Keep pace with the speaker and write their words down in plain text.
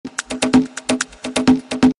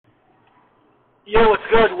Yo, what's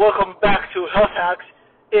good? Welcome back to Health Hacks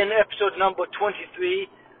in episode number 23.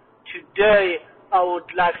 Today, I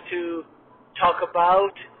would like to talk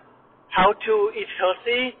about how to eat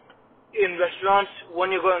healthy in restaurants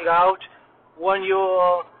when you're going out, when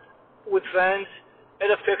you're with friends,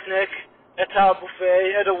 at a picnic, at a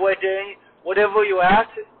buffet, at a wedding, whatever you're at,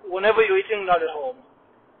 whenever you're eating, not at home.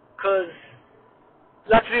 Because,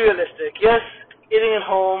 let's be realistic. Yes, eating at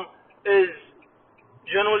home is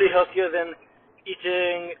generally healthier than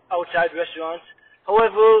eating outside restaurants.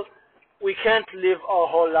 However, we can't live our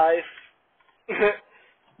whole life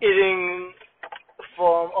eating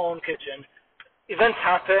from our own kitchen. Events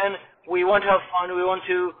happen, we want to have fun, we want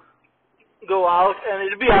to go out, and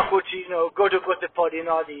it'd be awkward to, go to a birthday party and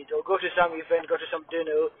not eat, or go to some event, go to some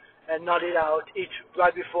dinner, and not eat out, eat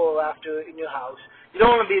right before or after in your house. You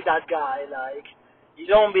don't want to be that guy, you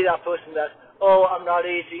don't want to be that person that, oh, I'm not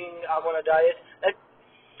eating, I'm on a diet.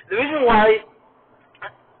 The reason why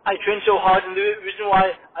I train so hard and the reason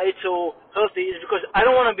why I eat so healthy is because I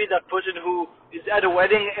don't want to be that person who is at a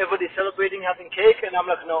wedding, everybody's celebrating, having cake, and I'm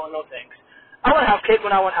like, no thanks. I want to have cake when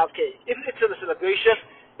I want to have cake. If it's a celebration,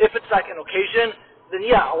 if it's like an occasion, then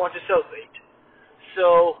yeah, I want to celebrate.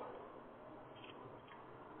 So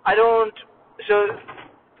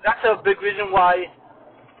that's a big reason why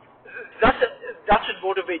that should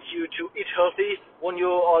motivate you to eat healthy when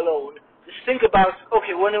you're alone. Just think about,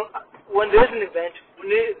 okay, when there's an event, when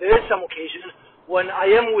there is some occasion, when I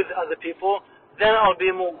am with other people, then I'll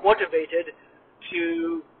be more motivated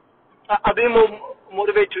to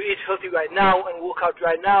eat healthy right now and work out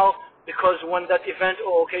right now, because when that event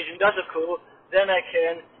or occasion does occur, then I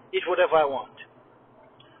can eat whatever I want.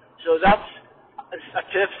 So that's a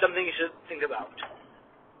tip, something you should think about.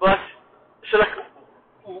 But,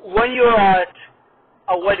 when you're at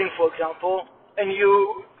a wedding, for example, and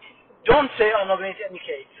you don't say, I'm not going to eat any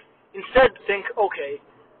cake. Instead, think, okay,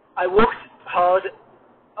 I worked hard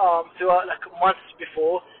throughout months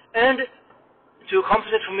before, and to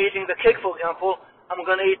compensate for me eating the cake, for example, I'm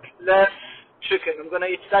going to eat less chicken. I'm going to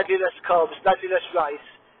eat slightly less carbs, slightly less rice.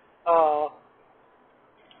 I'm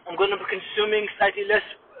going to be consuming slightly less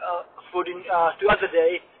food throughout the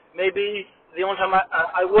day. Maybe the only time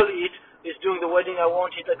I will eat is during the wedding. I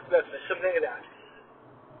won't eat breakfast, something like that.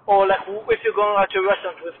 Or if you're going out to a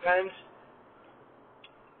restaurant with friends,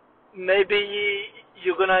 maybe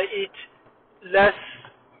you're going to eat less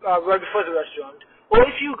right before the restaurant. Or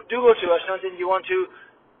if you do go to a restaurant and you want to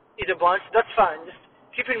eat a bunch, that's fine. Just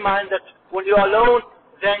keep in mind that when you're alone,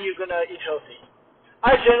 then you're going to eat healthy.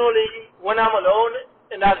 I generally, when I'm alone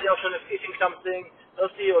and I have the option of eating something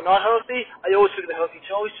healthy or not healthy, I always pick the healthy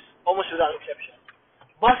choice, almost without exception.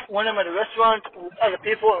 But when I'm at a restaurant with other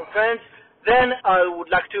people and friends, then I would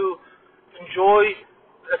like to enjoy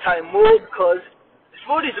the time more, because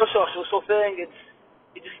food is also a social thing. It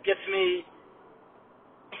just gets me.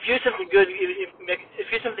 If you eat something good, if you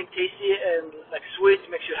eat something tasty and sweet,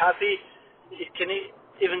 makes you happy, it can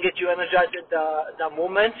even get you energized at the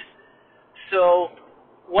moment. So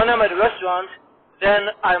when I'm at a restaurant, then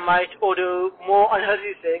I might order more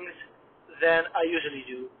unhealthy things than I usually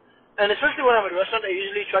do. And especially when I'm at a restaurant, I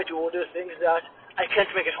usually try to order things that I can't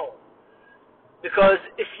make at home. Because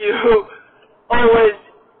if you always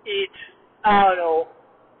eat,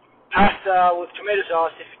 pasta with tomato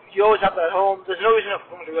sauce, if you always have that at home, there's no reason of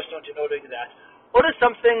going to a restaurant and ordering that. Order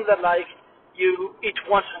something that you eat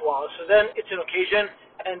once in a while, so then it's an occasion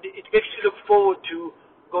and it makes you look forward to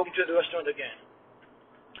going to the restaurant again.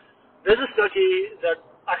 There's a study that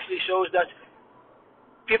actually shows that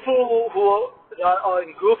people who are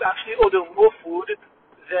in group actually order more food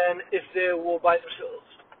than if they were by themselves.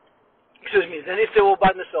 Than if they were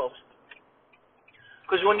by themselves.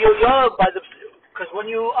 Because when you're by themselves, when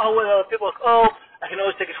you are with other people, oh, I can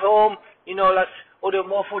always take it home, let's order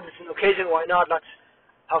more food, it's an occasion, why not, let's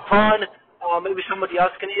have fun, maybe somebody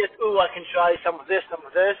else can eat it, ooh, I can try some of this.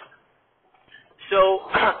 So,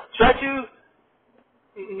 try to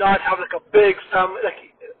not have a big family,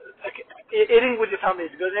 eating with your family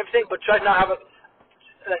is good and everything, but try to not have a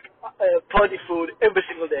party food every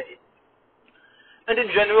single day. And in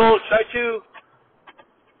general, try to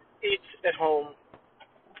eat at home,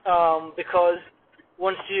 because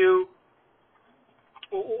when you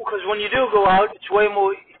do go out, it's way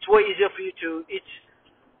easier for you to eat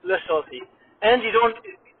less healthy, and you don't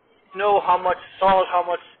know how much salt, how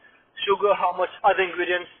much sugar, how much other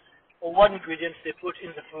ingredients or what ingredients they put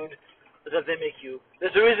in the food that they make you.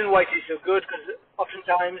 There's a reason why it tastes so good, because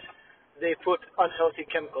oftentimes they put unhealthy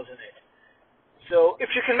chemicals in it. So if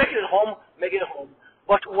you can make it at home, make it at home.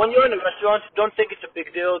 But when you're in a restaurant, don't think it's a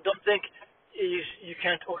big deal. Don't think you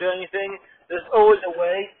can't order anything. There's always a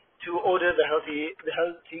way to order the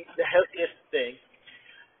healthiest thing.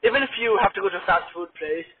 Even if you have to go to a fast food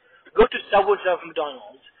place, go to Subway or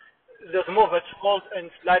McDonald's. There's more vegetables and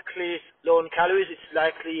slightly low in calories. It's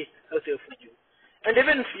slightly healthier for you. And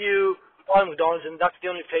even if you are McDonald's and that's the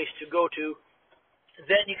only place to go to,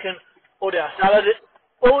 then you can order a salad.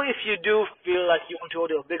 Or if you do feel like you want to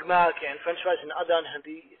order a Big Mac and French fries and other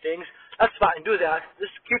unhealthy things, that's fine. Do that.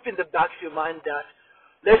 Just keep in the back of your mind that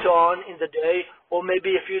later on in the day, or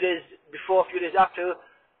maybe a few days before, a few days after,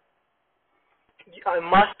 I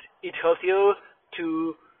must eat healthier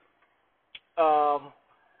to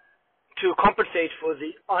compensate for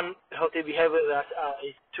the unhealthy behavior that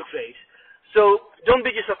took place. So don't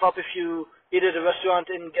beat yourself up if you eat at a restaurant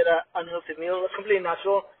and get an unhealthy meal. It's completely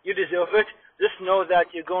natural. You deserve it. Just know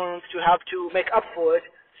that you're going to have to make up for it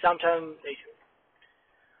sometime later.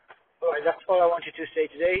 Alright, that's all I wanted to say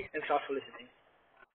today, and thanks for listening.